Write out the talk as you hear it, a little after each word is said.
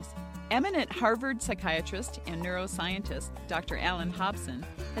Eminent Harvard psychiatrist and neuroscientist Dr. Alan Hobson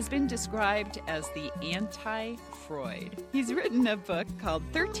has been described as the anti-Freud. He's written a book called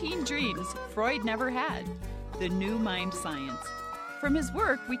 13 Dreams Freud Never Had, The New Mind Science. From his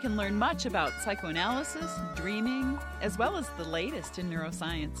work, we can learn much about psychoanalysis, dreaming, as well as the latest in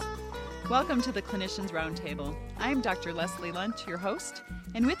neuroscience. Welcome to the Clinicians Roundtable. I'm Dr. Leslie Lunt, your host,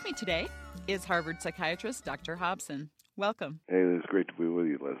 and with me today is Harvard psychiatrist Dr. Hobson. Welcome. Hey, it's great to be with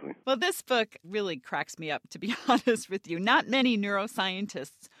you, Leslie. Well, this book really cracks me up, to be honest with you. Not many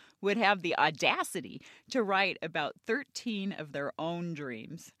neuroscientists would have the audacity to write about 13 of their own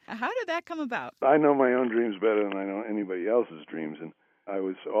dreams. How did that come about? I know my own dreams better than I know anybody else's dreams, and I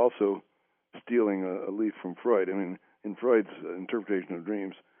was also stealing a leaf from Freud. I mean, in Freud's interpretation of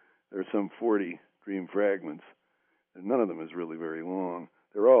dreams, there are some 40 dream fragments, and none of them is really very long.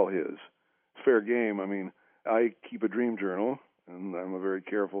 They're all his. It's fair game. I mean, I keep a dream journal, and I'm a very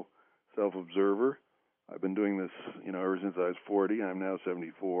careful self-observer. I've been doing this, ever since I was 40. I'm now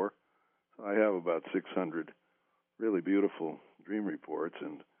 74. So I have about 600 really beautiful dream reports,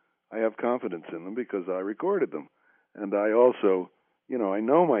 and I have confidence in them because I recorded them. And I also, I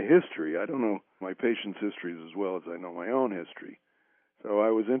know my history. I don't know my patients' histories as well as I know my own history. So I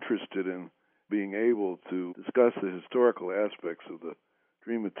was interested in being able to discuss the historical aspects of the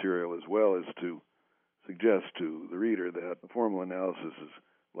dream material as well as to suggest to the reader that the formal analysis is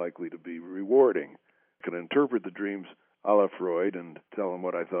likely to be rewarding. I could interpret the dreams a la Freud and tell him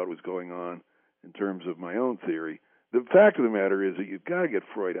what I thought was going on in terms of my own theory. The fact of the matter is that you've got to get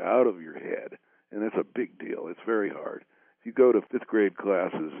Freud out of your head, and that's a big deal. It's very hard. If you go to fifth grade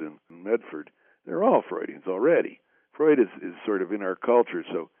classes in Medford, they're all Freudians already. Freud is sort of in our culture,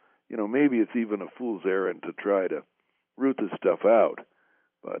 so, maybe it's even a fool's errand to try to root this stuff out.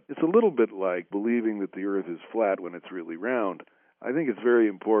 But it's a little bit like believing that the earth is flat when it's really round. I think it's very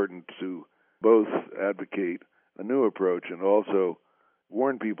important to both advocate a new approach and also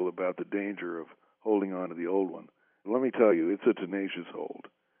warn people about the danger of holding on to the old one. And let me tell you, it's a tenacious hold.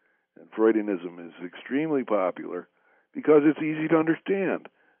 And Freudianism is extremely popular because it's easy to understand.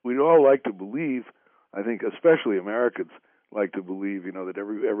 We'd all like to believe, I think especially Americans like to believe,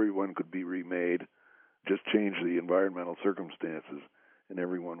 that everyone could be remade, just change the environmental circumstances, and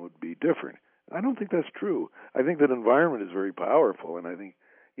everyone would be different. I don't think that's true. I think that environment is very powerful, and I think,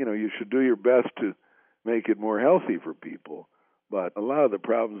 you should do your best to make it more healthy for people. But a lot of the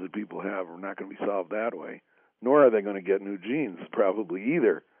problems that people have are not going to be solved that way, nor are they going to get new genes, probably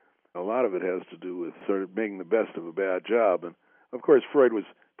either. A lot of it has to do with sort of making the best of a bad job. And, of course, Freud was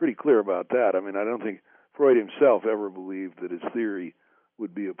pretty clear about that. I mean, I don't think Freud himself ever believed that his theory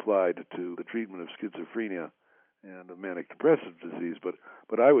would be applied to the treatment of schizophrenia and of manic depressive disease,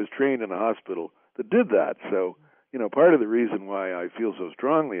 but I was trained in a hospital that did that. So, part of the reason why I feel so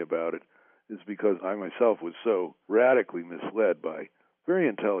strongly about it is because I myself was so radically misled by very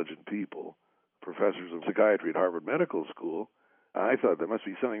intelligent people, professors of psychiatry at Harvard Medical School. I thought there must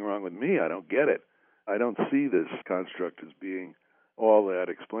be something wrong with me. I don't get it. I don't see this construct as being all that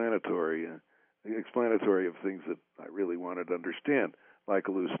explanatory of things that I really wanted to understand, like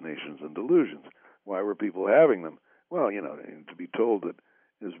hallucinations and delusions. Why were people having them? Well, to be told that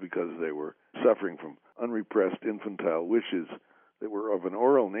it was because they were suffering from unrepressed infantile wishes that were of an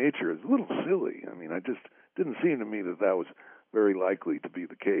oral nature is a little silly. I mean, it just didn't seem to me that was very likely to be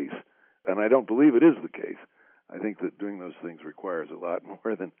the case. And I don't believe it is the case. I think that doing those things requires a lot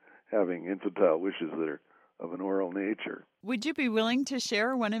more than having infantile wishes that are of an oral nature. Would you be willing to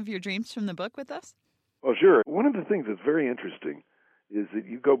share one of your dreams from the book with us? Well, sure. One of the things that's very interesting is that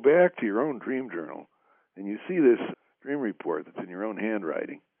you go back to your own dream journal and you see this dream report that's in your own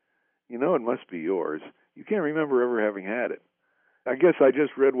handwriting. It must be yours. You can't remember ever having had it. I guess I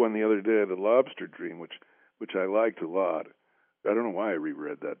just read one the other day, the lobster dream, which I liked a lot. I don't know why I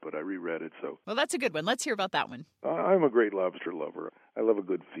reread that, but I reread it. So. Well, that's a good one. Let's hear about that one. I'm a great lobster lover. I love a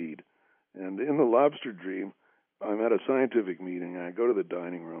good feed. And in the lobster dream, I'm at a scientific meeting, and I go to the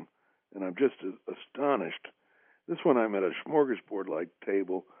dining room, and I'm just astonished. This one I'm at a smorgasbord-like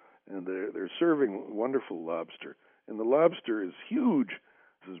table, and they're serving wonderful lobster. And the lobster is huge.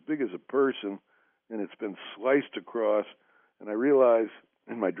 It's as big as a person, and it's been sliced across. And I realize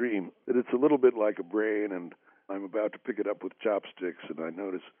in my dream that it's a little bit like a brain, and I'm about to pick it up with chopsticks, and I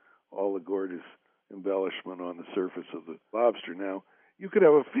notice all the gorgeous embellishment on the surface of the lobster. Now, you could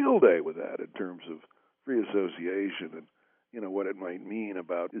have a field day with that in terms of free association and, what it might mean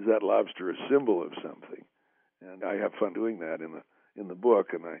about, is that lobster a symbol of something? And I have fun doing that in the book,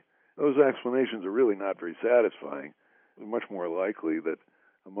 and those explanations are really not very satisfying. It's much more likely that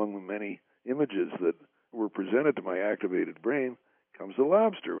among the many images that were presented to my activated brain comes the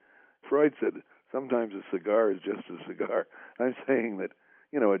lobster. Freud said sometimes a cigar is just a cigar. I'm saying that,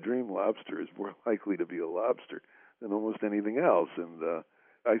 a dream lobster is more likely to be a lobster than almost anything else. And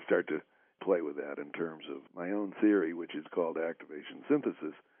I start to play with that in terms of my own theory, which is called activation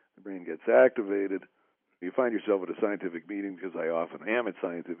synthesis. The brain gets activated. You find yourself at a scientific meeting, because I often am at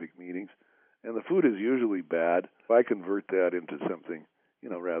scientific meetings, and the food is usually bad. I convert that into something,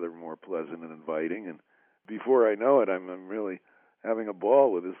 rather more pleasant and inviting, and before I know it, I'm really having a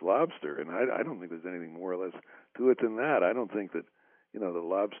ball with this lobster, and I don't think there's anything more or less to it than that. I don't think that, the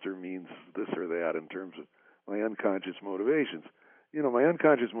lobster means this or that in terms of my unconscious motivations. My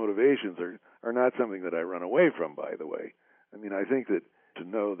unconscious motivations are not something that I run away from, by the way. I mean, I think that to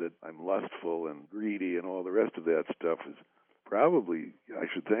know that I'm lustful and greedy and all the rest of that stuff is probably, I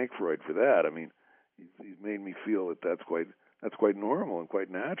should thank Freud for that. I mean, he's made me feel that that's quite normal and quite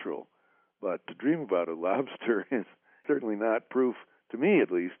natural. But to dream about a lobster is certainly not proof, to me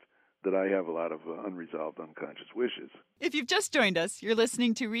at least, that I have a lot of unresolved unconscious wishes. If you've just joined us, you're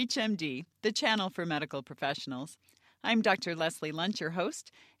listening to ReachMD, the channel for medical professionals. I'm Dr. Leslie Lundt, your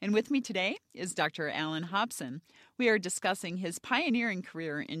host, and with me today is Dr. Alan Hobson. We are discussing his pioneering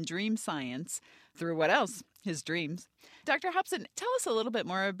career in dream science through what else? His dreams. Dr. Hobson, tell us a little bit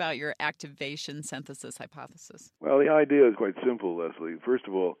more about your activation synthesis hypothesis. Well, the idea is quite simple, Leslie. First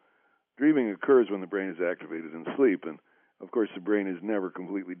of all, dreaming occurs when the brain is activated in sleep, and of course the brain is never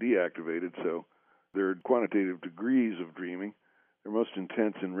completely deactivated, so there are quantitative degrees of dreaming. They're most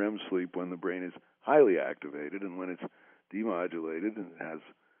intense in REM sleep when the brain is highly activated, and when it's demodulated and has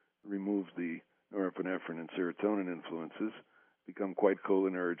removed the norepinephrine and serotonin influences, become quite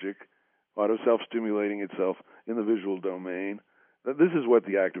cholinergic, auto-self-stimulating itself in the visual domain. This is what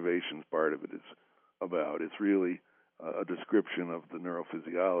the activation part of it is about. It's really a description of the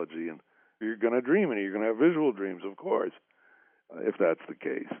neurophysiology, and you're going to dream, and you're going to have visual dreams, of course, if that's the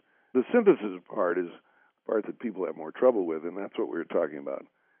case. The synthesis part is the part that people have more trouble with, and that's what we were talking about,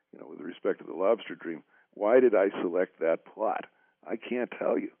 with respect to the lobster dream. Why did I select that plot? I can't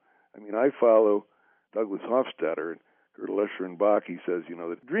tell you. I mean, I follow Douglas Hofstadter and Gödel, Escher, and Bach. He says,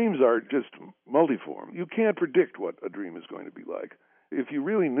 that dreams are just multiform. You can't predict what a dream is going to be like. If you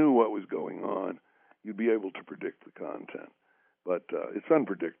really knew what was going on, you'd be able to predict the content. But it's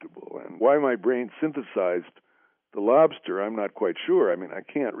unpredictable. And why my brain synthesized the lobster, I'm not quite sure. I mean, I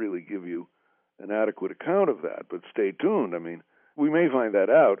can't really give you an adequate account of that, but stay tuned. I mean, we may find that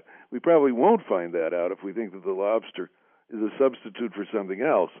out. We probably won't find that out if we think that the lobster is a substitute for something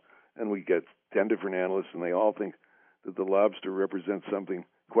else, and we get 10 different analysts, and they all think that the lobster represents something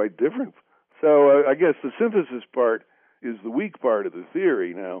quite different. So I guess the synthesis part is the weak part of the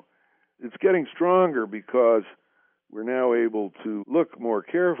theory. Now, it's getting stronger because we're now able to look more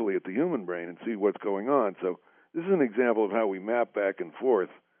carefully at the human brain and see what's going on. So this is an example of how we map back and forth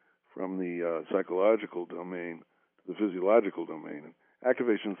from the psychological domain to the physiological domain. And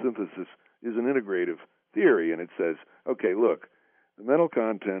activation synthesis is an integrative theory, and it says, okay, look, the mental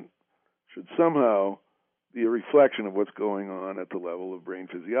content should somehow be a reflection of what's going on at the level of brain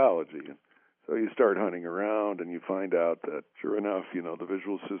physiology. And so you start hunting around, and you find out that, sure enough, the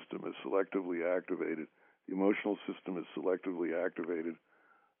visual system is selectively activated, the emotional system is selectively activated,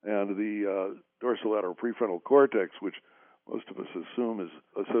 and the dorsolateral prefrontal cortex, which most of us assume is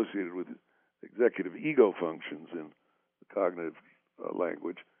associated with executive ego functions in the cognitive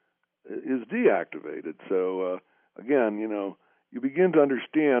language, is deactivated. So, again, you begin to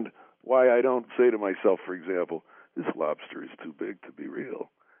understand why I don't say to myself, for example, this lobster is too big to be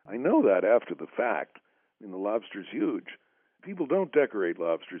real. I know that after the fact. I mean, the lobster's huge. People don't decorate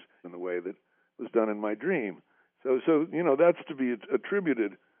lobsters in the way that was done in my dream. So that's to be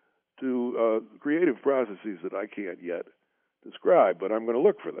attributed to creative processes that I can't yet describe, but I'm going to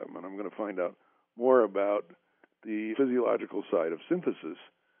look for them, and I'm going to find out more about the physiological side of synthesis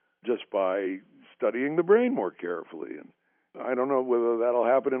just by studying the brain more carefully. And I don't know whether that'll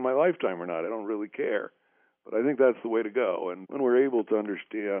happen in my lifetime or not. I don't really care. But I think that's the way to go. And when we're able to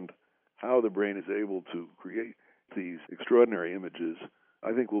understand how the brain is able to create these extraordinary images,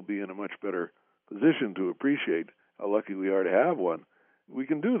 I think we'll be in a much better position to appreciate how lucky we are to have one. We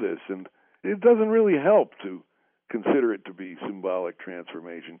can do this, and it doesn't really help to consider it to be symbolic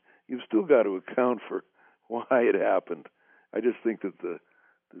transformation. You've still got to account for why it happened. I just think that the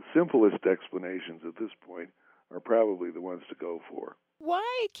simplest explanations at this point are probably the ones to go for.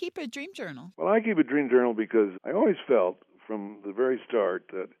 Why keep a dream journal? Well, I keep a dream journal because I always felt from the very start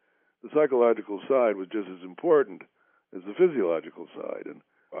that the psychological side was just as important as the physiological side. And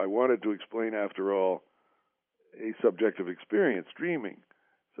I wanted to explain, after all, a subjective experience, dreaming.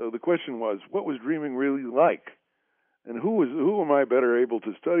 So the question was, what was dreaming really like? And who am I better able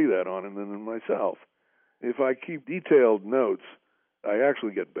to study that on than myself? If I keep detailed notes, I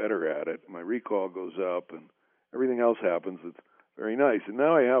actually get better at it. My recall goes up, and everything else happens. It's very nice. And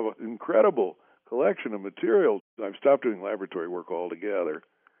now I have an incredible collection of material. I've stopped doing laboratory work altogether.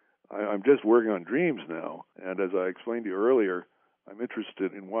 I'm just working on dreams now. And as I explained to you earlier, I'm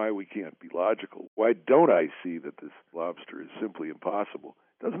interested in why we can't be logical. Why don't I see that this lobster is simply impossible?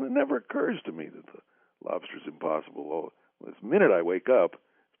 It never occurs to me that the lobster is impossible. Well, this minute I wake up,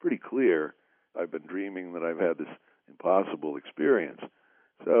 it's pretty clear I've been dreaming that I've had this impossible experience.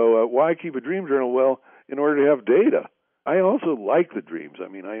 So why keep a dream journal? Well, in order to have data. I also like the dreams.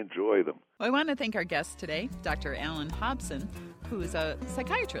 I enjoy them. Well, I want to thank our guest today, Dr. Alan Hobson, who is a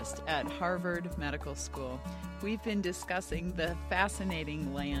psychiatrist at Harvard Medical School. We've been discussing the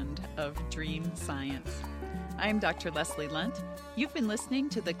fascinating land of dream science. I'm Dr. Leslie Lunt. You've been listening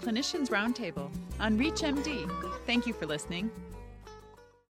to the Clinicians Roundtable on ReachMD. Thank you for listening.